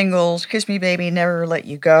and singles. Kiss Me Baby, Never Let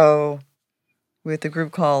You Go, with a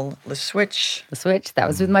group called The Switch. The Switch, that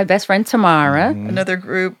was with my best friend Tamara. Another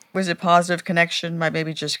group was a Positive Connection. My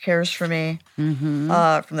Baby Just Cares for Me. From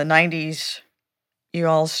the 90s, you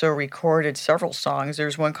also recorded several songs.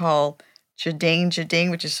 There's one called Jading Jading,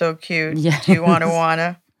 which is so cute. Yes. Do You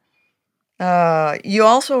Wanna? You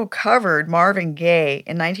also covered Marvin Gaye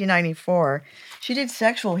in 1994. She did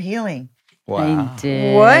Sexual Healing. Wow. I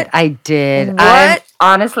did. What? I did. What? I'm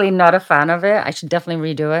honestly not a fan of it. I should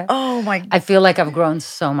definitely redo it. Oh my! I feel like I've grown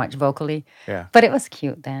so much vocally. Yeah. But it was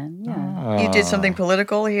cute then. Yeah. You did something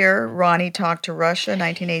political here. Ronnie Talked to Russia,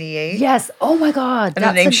 1988. Yes. Oh my God. And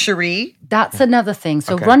her name's Cherie. That's another thing.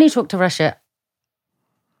 So Okay. Ronnie Talked to Russia.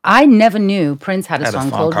 I never knew Prince had a Had song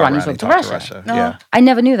called Ronnie Talked to Russia. Yeah. I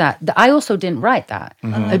never knew that. I also didn't write that.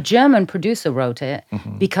 A German producer wrote it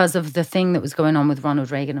because of the thing that was going on with Ronald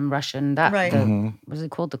Reagan and Russia and that. Right. What was it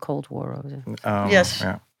called? The Cold War? Or was it? Yes.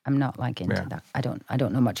 Yeah. I'm not like into Yeah. that. I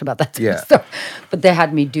don't know much about that type Yeah. of stuff. But they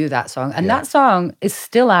had me do that song, and that song is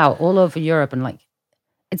still out all over Europe, and like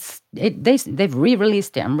they've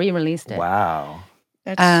re-released it and re-released it. Wow.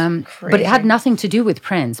 That's crazy. But it had nothing to do with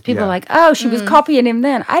Prince. People Yeah. are like, oh, she was copying him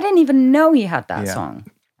then. I didn't even know he had that Yeah. song.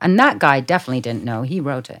 And that guy definitely didn't know. He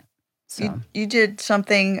wrote it. So You did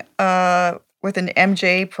something with an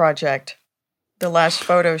MJ project, the last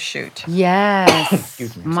photo shoot. yes.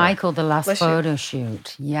 Excuse me, sorry. Michael, the last Bless you. photo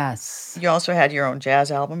shoot. Yes. You also had your own jazz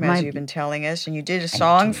album, as My- you've been telling us, and you did a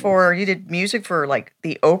song you did music for like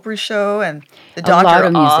the Oprah show and the A lot Dr.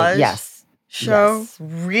 of music. Oz Yes. show. Yes.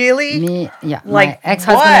 Really? My Like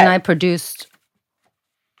ex-husband what? and I produced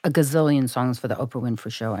a gazillion songs for the Oprah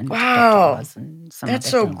Winfrey Show and Wow. Dr. Oz and some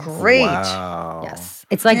That's other so things. great. Wow. Yes.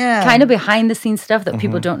 It's like Yeah. kind of behind the scenes stuff that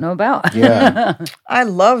people don't know about. Yeah. I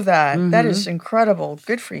love that. That is Mm-hmm. incredible.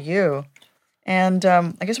 Good for you. And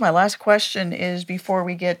I guess my last question is, before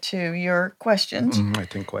we get to your questions, I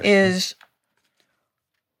think question. is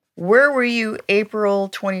where were you April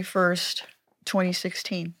 21st,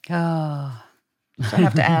 2016? Oh, So I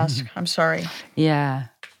have to ask. I'm sorry. yeah.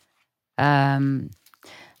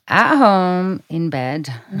 At home in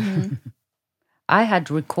bed, I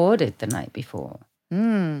had recorded the night before.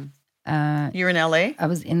 You're in LA? I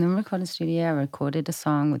was in the recording studio. I recorded a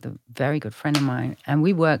song with a very good friend of mine, and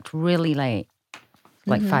we worked really late,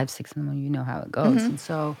 like 5, 6 in the morning. You know how it goes. And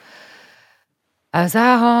so I was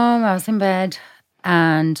at home. I was in bed,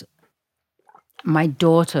 and my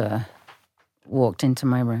daughter walked into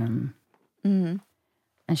my room, and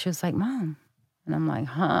she was like, "Mom," and I'm like,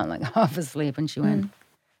 "Huh?" Like half asleep, and she went.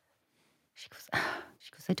 She goes,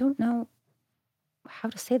 "I don't know how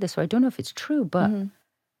to say this, or I don't know if it's true, but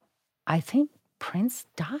I think Prince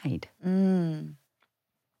died." And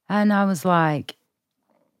I was like,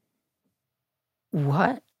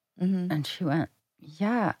 "What?" And she went,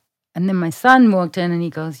 "Yeah." And then my son walked in and he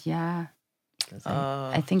goes, "Yeah." He goes,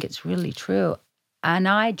 I think it's really true. And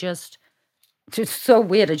I just so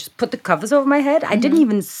weird. I just put the covers over my head. I didn't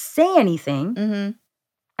even say anything.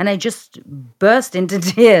 And I just burst into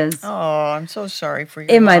tears. Oh, I'm so sorry for you.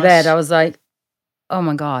 In my bed. I was like, oh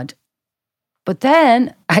my God. But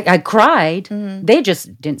then I cried. They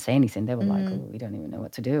just didn't say anything. They were like, oh, we don't even know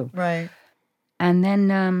what to do. Right. And then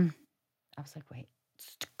I was like, wait,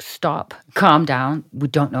 stop, calm down. We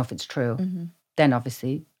don't know if it's true. Then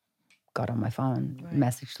obviously got on my phone,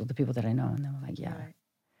 messaged all the people that I know, and they were like, yeah. Right.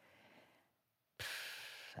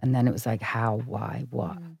 And then it was like, how, why,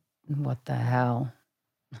 what the hell?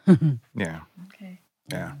 Yeah. Okay.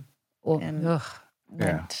 Yeah. Well, And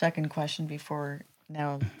my second question before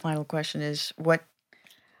now, final question is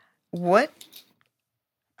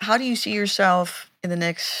how do you see yourself in the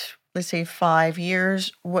next, let's say, 5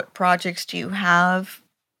 years? What projects do you have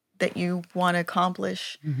that you want to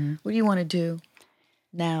accomplish? What do you want to do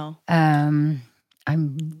now? I'm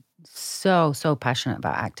so passionate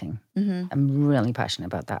about acting. I'm really passionate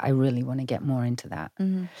about that. I really want to get more into that.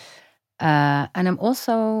 And I'm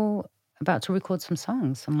also about to record some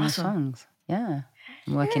more songs. Yeah.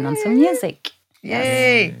 I'm working on some music.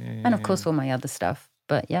 Yay. Yes. And of course all my other stuff.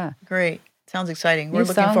 But yeah. Great. Sounds exciting. We're New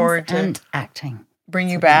looking songs forward to and acting. bring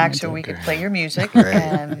you back so we could play your music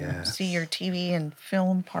and see your TV and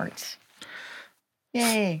film parts.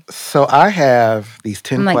 Yay. So I have these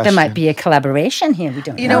 10 I'm like, questions. there might be a collaboration here. We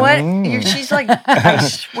don't know. You know what? She's like, I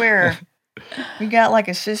swear, we got like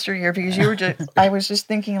a sister here because I was just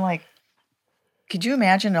thinking like, could you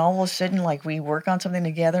imagine all of a sudden like we work on something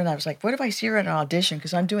together and I was like, what if I see her at an audition?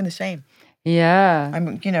 Because I'm doing the same. Yeah.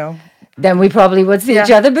 I'm, Then we probably would see each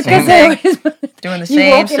other because they always doing the you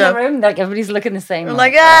same walk stuff. in the room, like everybody's looking the same. We're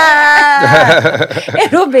like, ah!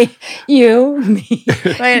 It'll be you, me,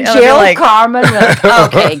 Right, Jill, like, Carmen. Like,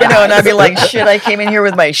 okay, guys. And I'd be like, shit, I came in here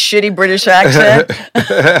with my shitty British accent.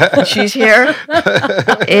 She's here.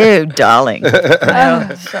 Ew, darling. All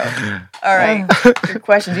right. Good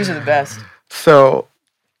questions. These are the best. So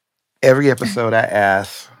every episode I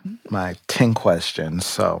ask my 10 questions.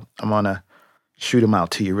 So I'm going to shoot them out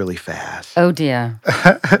to you really fast. Oh, dear.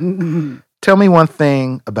 Tell me one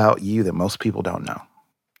thing about you that most people don't know.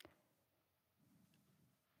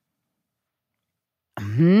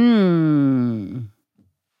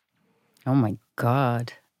 Oh, my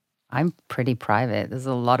God. I'm pretty private. There's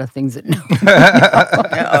a lot of things that no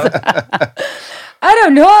I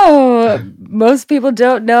don't know. Most people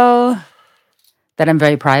don't know that I'm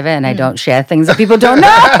very private and I don't share things that people don't know.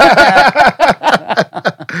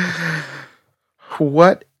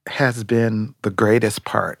 What has been the greatest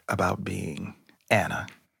part about being Anna?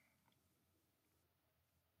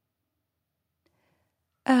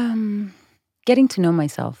 Getting to know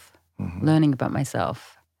myself, learning about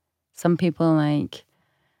myself. Some people are like,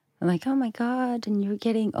 oh my God, and you're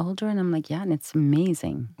getting older. And I'm like, yeah, and it's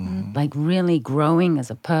amazing. Like really growing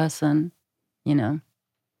as a person, Yeah.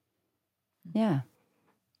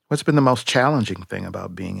 What's been the most challenging thing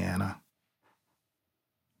about being Anna?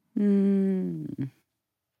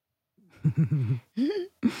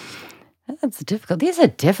 That's difficult. These are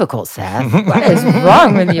difficult, Seth. What is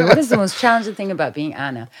wrong with you? What is the most challenging thing about being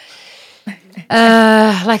Anna?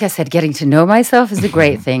 Like I said, getting to know myself is a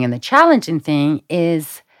great thing. And the challenging thing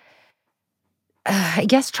is, I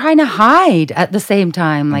guess, trying to hide at the same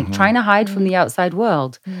time, like trying to hide from the outside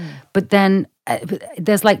world. But then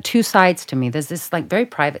there's like two sides to me. There's this like very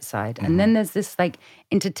private side. And then there's this like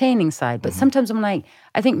entertaining side. But sometimes I'm like,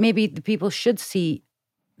 I think maybe the people should see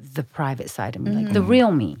the private side of me, like the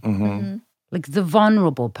real me. Like the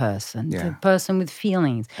vulnerable person, the person with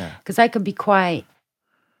feelings. Because I could be quite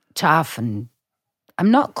tough and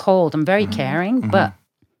I'm not cold. I'm very caring, but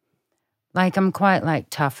like I'm quite like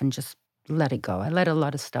tough and just let it go. I let a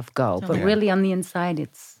lot of stuff go. But really on the inside,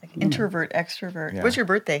 it's... Like introvert, extrovert. What's your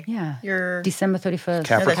birthday? Yeah. Your December 31st.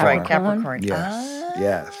 Capricorn. that's right, Capricorn.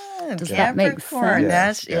 Yes. Does that make sense?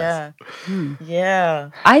 That's, yeah.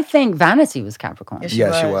 Yeah. I think Vanity was Capricorn. Yes,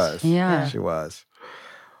 She was. Yeah. She was.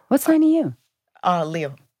 What sign are you?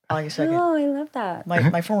 Leo, August 2nd. Oh, I love that.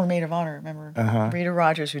 My former maid of honor, remember? Rita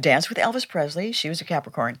Rogers, who danced with Elvis Presley. She was a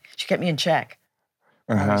Capricorn. She kept me in check.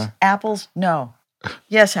 I was, apples? No.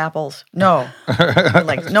 Yes, apples. No. You're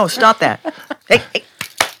like, no, stop that. Hey.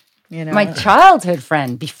 You know. My childhood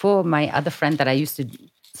friend, before my other friend that I used to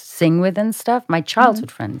sing with and stuff, my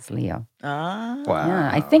childhood friend's Leo. Ah. Wow. Yeah,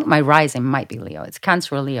 I think my rising might be Leo. It's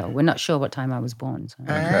Cancer or Leo. We're not sure what time I was born.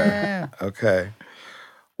 So. Okay.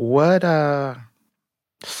 What,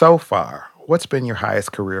 so far, what's been your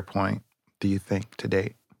highest career point, do you think, to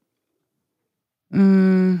date?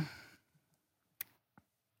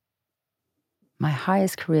 My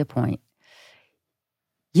highest career point.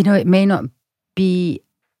 You know, it may not be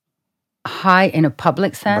high in a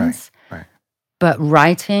public sense, Right. but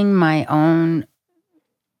writing my own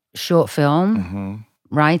short film,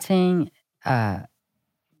 writing,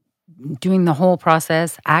 doing the whole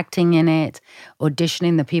process, acting in it,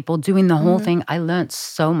 auditioning the people, doing the whole thing. I learned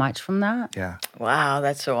so much from that. Yeah. Wow,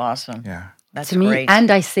 that's so awesome. Yeah. That's To me, great. and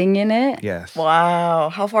I sing in it. Yes. Wow.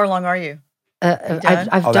 How far along are you? I've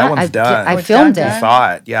that done. one's done. I it's filmed done, it. I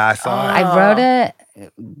saw it. Yeah, I saw it. I wrote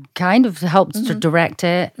it, kind of helped to direct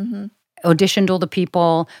it, auditioned all the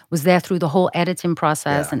people, was there through the whole editing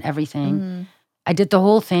process and everything. I did the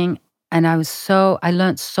whole thing, and I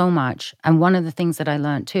learned so much. And one of the things that I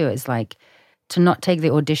learned too is like to not take the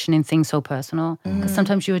auditioning thing so personal. Because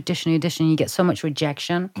sometimes you audition, you get so much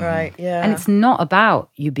rejection. Right, yeah. And it's not about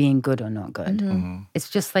you being good or not good. It's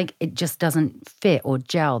just like it just doesn't fit or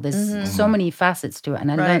gel. There's so many facets to it, and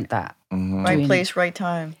I learned that. Right place, right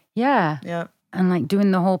time. Yeah. Yep. And like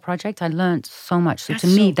doing the whole project, I learned so much. So That's to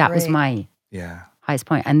me, so that was great. my Yeah. highest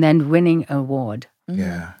point. And then winning an award.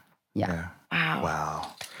 Yeah. Yeah. Wow.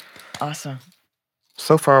 Wow. Awesome.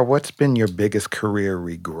 So far, what's been your biggest career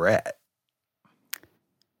regret?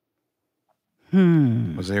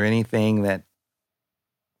 Was there anything that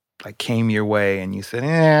like came your way and you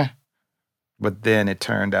said, but then it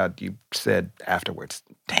turned out you said afterwards,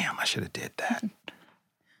 damn, I should have did that.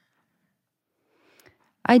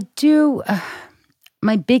 I do.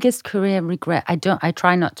 My biggest career regret. I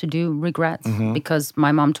try not to do regrets because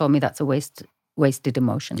my mom told me that's a wasted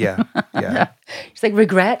emotion. Yeah. Yeah. She's like,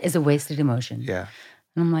 regret is a wasted emotion. Yeah.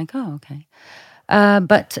 And I'm like, oh, okay.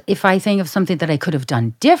 But if I think of something that I could have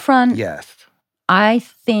done different, Yes. I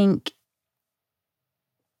think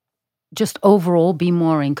just overall be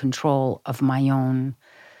more in control of my own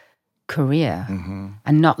career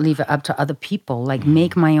and not leave it up to other people. Like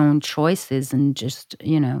make my own choices and just,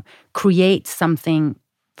 create something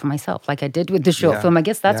for myself like I did with the short film. I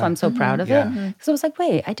guess that's why I'm so proud of it. Because I was like,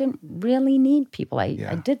 wait, I didn't really need people. I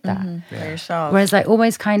did that. By yourself. Whereas I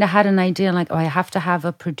always kind of had an idea like, oh, I have to have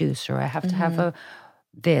a producer, or I have to have a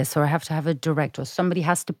this, or I have to have a director, or somebody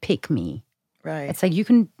has to pick me. Right. It's like you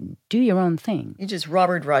can do your own thing. You just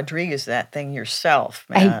Robert Rodriguez that thing yourself,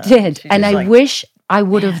 man. I did. You And just I like- wish I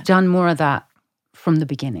would have done more of that from the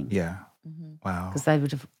beginning. Yeah. Wow. Because I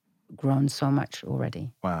would have grown so much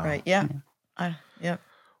already. Wow. Right, yeah. Yep.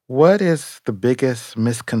 What is the biggest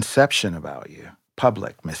misconception about you?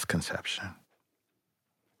 Public misconception.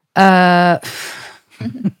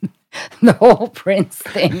 The whole Prince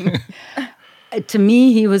thing. To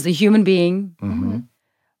me, he was a human being.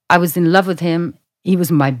 I was in love with him. He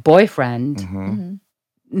was my boyfriend,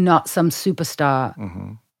 not some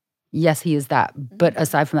superstar. Yes, he is that. But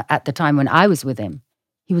aside from that, at the time when I was with him,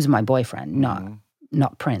 he was my boyfriend,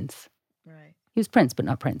 not Prince. Right. He was Prince, but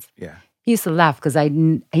not Prince. Yeah. He used to laugh because I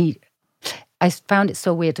found it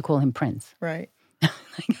so weird to call him Prince. Right.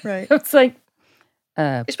 Right. It's like,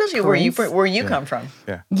 Especially Prince? where you come from.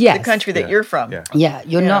 yes, The country that you're from. Yeah. yeah,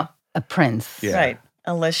 you're Yeah. not a prince. Yeah. Right.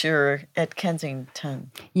 Unless you're at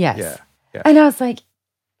Kensington. Yes. Yeah. Yeah. And I was like,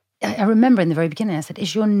 I remember in the very beginning, I said,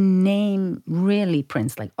 is your name really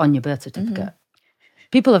Prince, like on your birth certificate?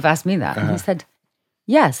 People have asked me that. And he said,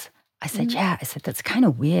 yes. I said, yeah. I said, that's kind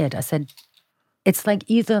of weird. I said, it's like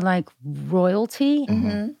either like royalty.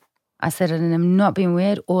 I said, and I'm not being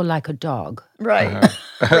weird, or like a dog. Right.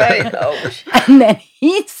 Right. Oh, And then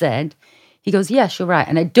he said, he goes, yes, you're right.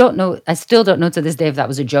 And I still don't know to this day if that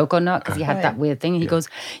was a joke or not, because he had that weird thing. And he goes,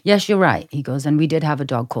 yes, you're right. He goes, and we did have a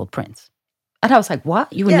dog called Prince. And I was like,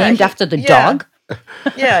 what? You were named after the dog?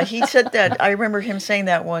 Yeah, he said that. I remember him saying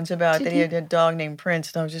that once about that he had a dog named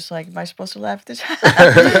Prince. And I was just like, am I supposed to laugh at this?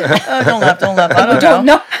 Oh, don't laugh. I don't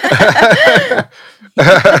know.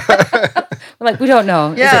 We're like, we don't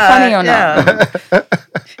know. Yeah, Is it funny or not?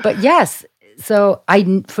 But yes. So I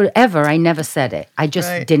never said it. I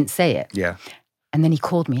just didn't say it. Yeah. And then he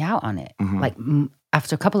called me out on it. Like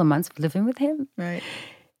after a couple of months of living with him. Right.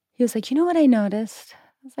 He was like, you know what I noticed?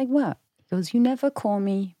 I was like, what? He goes, you never call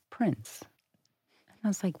me Prince. And I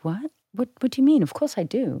was like, what? What do you mean? Of course I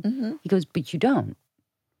do. He goes, but you don't.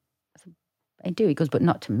 I said, I do. He goes, but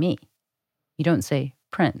not to me. You don't say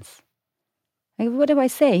Prince. I go, what do I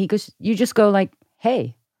say? He goes, you just go like,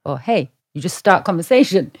 hey, or hey. You just start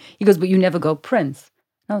conversation. He goes, but you never go Prince.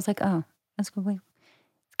 And I was like, oh, that's good.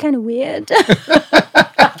 It's kind of weird.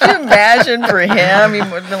 Can you imagine for him? He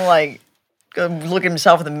would have been like, go look at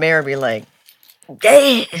himself in the mirror and be like,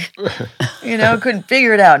 gay. Couldn't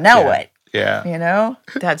figure it out. Now what? Yeah.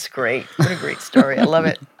 That's great. What a great story. I love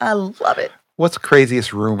it. I love it. What's the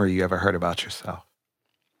craziest rumor you ever heard about yourself?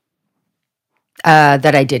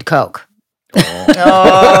 That I did coke.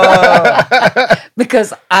 Oh.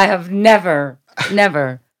 Because I have never,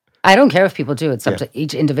 I don't care if people do. It's up to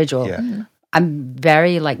each individual. Yeah. I'm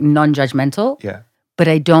very like non-judgmental. Yeah. But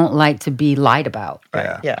I don't like to be lied about.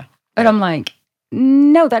 Right. Yeah. And I'm like,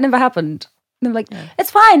 no, that never happened. And they're like,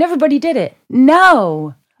 it's fine. Everybody did it.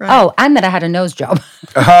 No. Right. Oh, and that I had a nose job.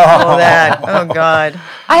 Oh, God.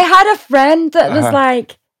 I had a friend that was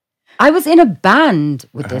like, I was in a band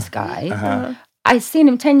with this guy. I seen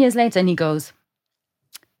him 10 years later and he goes,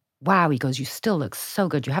 wow. He goes, you still look so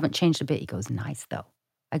good. You haven't changed a bit. He goes, nice though.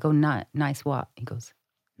 I go, nice what? He goes,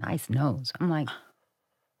 nice nose. I'm like,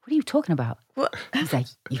 what are you talking about? What? He's like,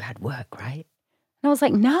 you had work, right? And I was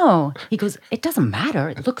like, no. He goes, it doesn't matter.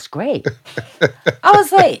 It looks great. I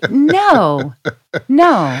was like, no.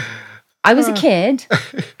 I was a kid.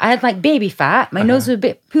 I had like baby fat. My nose was a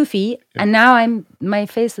bit poofy. And now my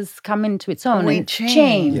face has come into its own. We and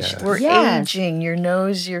changed. Yeah. We're aging. Your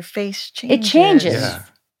nose, your face changes. It changes.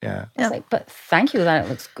 Yeah. I was like, but thank you that it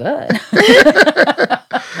looks good.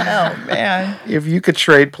 Oh, man. If you could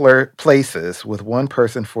trade places with one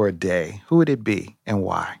person for a day, who would it be and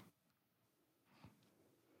why?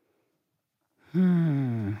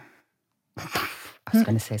 I was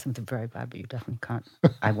going to say something very bad, but you definitely can't.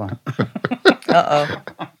 I won't. Uh-oh.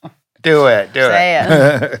 Do it. Say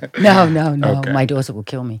it. No. Okay. My daughter will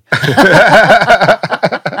kill me.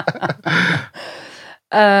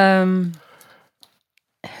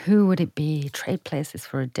 Who would it be? Trade places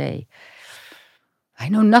for a day. I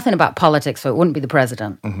know nothing about politics, so it wouldn't be the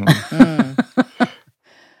president. Damn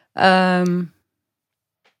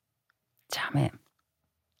it.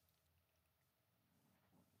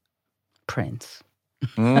 Prince.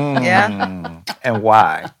 Yeah. And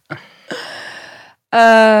why?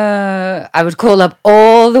 I would call up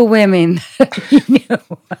all the women that he knew.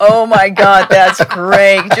 Oh, my God. That's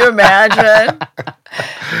great. Could you imagine?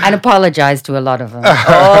 And apologize to a lot of them.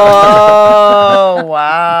 Oh,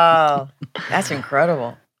 wow. That's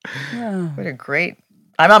incredible. What a great...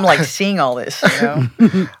 I'm like seeing all this,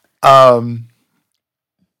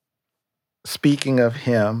 Speaking of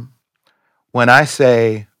him, when I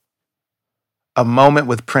say a moment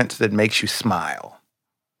with Prince that makes you smile,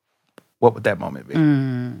 what would that moment be?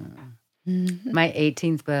 My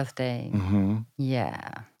 18th birthday. Mm-hmm.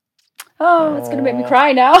 Yeah. Oh, it's going to make me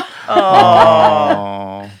cry now.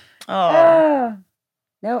 Oh.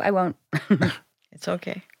 No, I won't. It's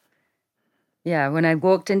okay. Yeah, when I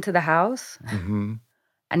walked into the house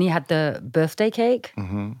and he had the birthday cake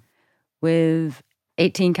with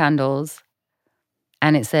 18 candles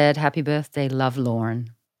and it said, happy birthday, love,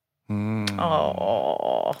 Lauren.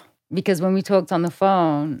 Oh. Because when we talked on the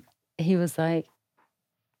phone, he was like,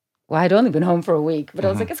 well, I'd only been home for a week, but I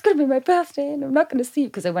was like, it's going to be my birthday and I'm not going to see you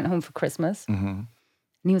because I went home for Christmas. And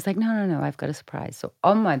he was like, no, I've got a surprise. So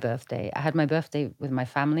on my birthday, I had my birthday with my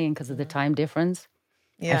family, and because of the time difference,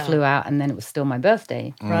 I flew out and then it was still my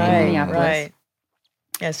birthday. Right.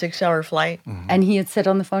 Yeah, 6-hour flight. And he had said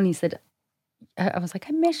on the phone, he said, I was like,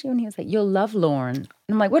 I miss you. And he was like, you'll love Lauren. And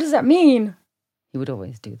I'm like, what does that mean? He would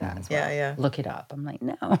always do that as well. Yeah. Look it up. I'm like,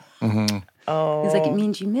 no. Oh. He's like, it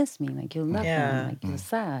means you miss me. Like, you'll love me. Like, you're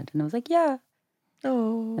sad. And I was like, yeah.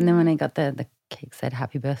 Oh. And then when I got the cake said,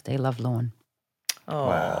 happy birthday, love, Lauren. Oh,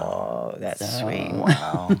 wow. That's sweet.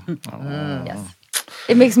 Wow. Yes.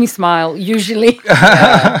 It makes me smile, usually.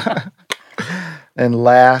 And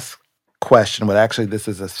last question, but actually this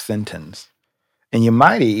is a sentence. And you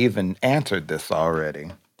might have even answered this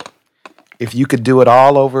already. If you could do it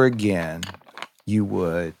all over again, you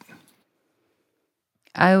would?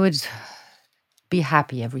 I would be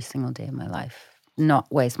happy every single day of my life.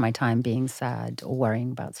 Not waste my time being sad or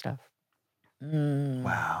worrying about stuff.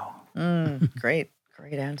 Wow. Great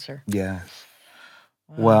answer. Yes.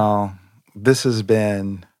 Wow. Well, this has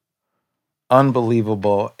been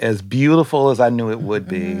unbelievable, as beautiful as I knew it would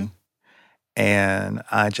be. And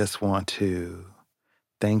I just want to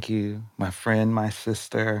thank you, my friend, my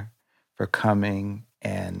sister, for coming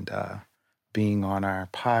and being on our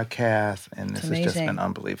podcast. And this has just been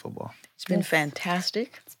unbelievable. It's been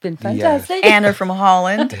fantastic. It's been fantastic. Anna from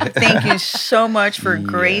Holland. Thank you so much for Yes.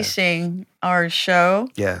 gracing our show.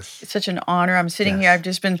 Yes. It's such an honor. I'm sitting here. I've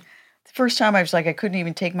just been, the first time I was like, I couldn't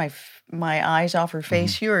even take my eyes off her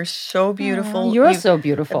face. You are so beautiful. You're so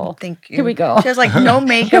beautiful. Thank you. Here we go. She has like no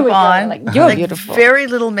makeup we go. on. Like, you're beautiful. Very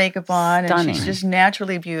little makeup on. And Stunning. she's just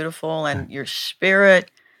naturally beautiful. And your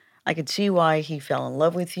spirit, I could see why he fell in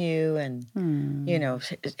love with you and, you know,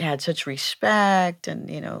 had such respect and,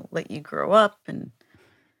 you know, let you grow up. And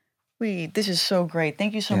this is so great.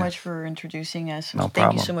 Thank you so much for introducing us. No Thank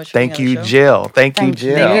problem. you so much for Thank being on you, the show. Jill. Thank you, Thank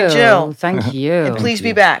Jill. you, Jill. Thank you. And please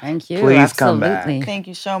be back. Thank you. Please come Absolutely. back. Thank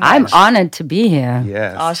you so much. I'm honored to be here.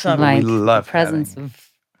 Yes. Awesome. We Like love the presence having of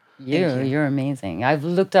you. Thank you. You're amazing. I've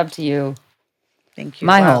looked up to you Thank you.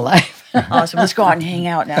 my Wow. whole life. Awesome. Let's go out and hang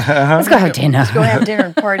out now. Let's go have dinner. Let's go have dinner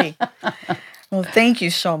and party. Well, thank you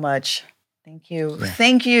so much. Thank you.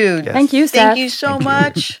 Thank you. Yes. Thank you, Seth. Thank you so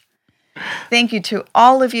much. Thank you to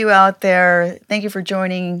all of you out there. Thank you for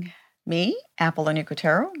joining me, Apollonia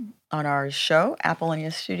Cotero, on our show,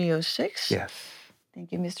 Apollonia Studio 6. Yes.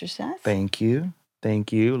 Thank you, Mr. Seth. Thank you.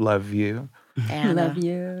 Thank you. Love you. Anna. Love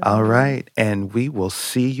you. All right. And we will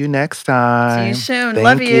see you next time. See you soon. Thank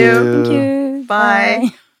Love you. Thank you. Bye.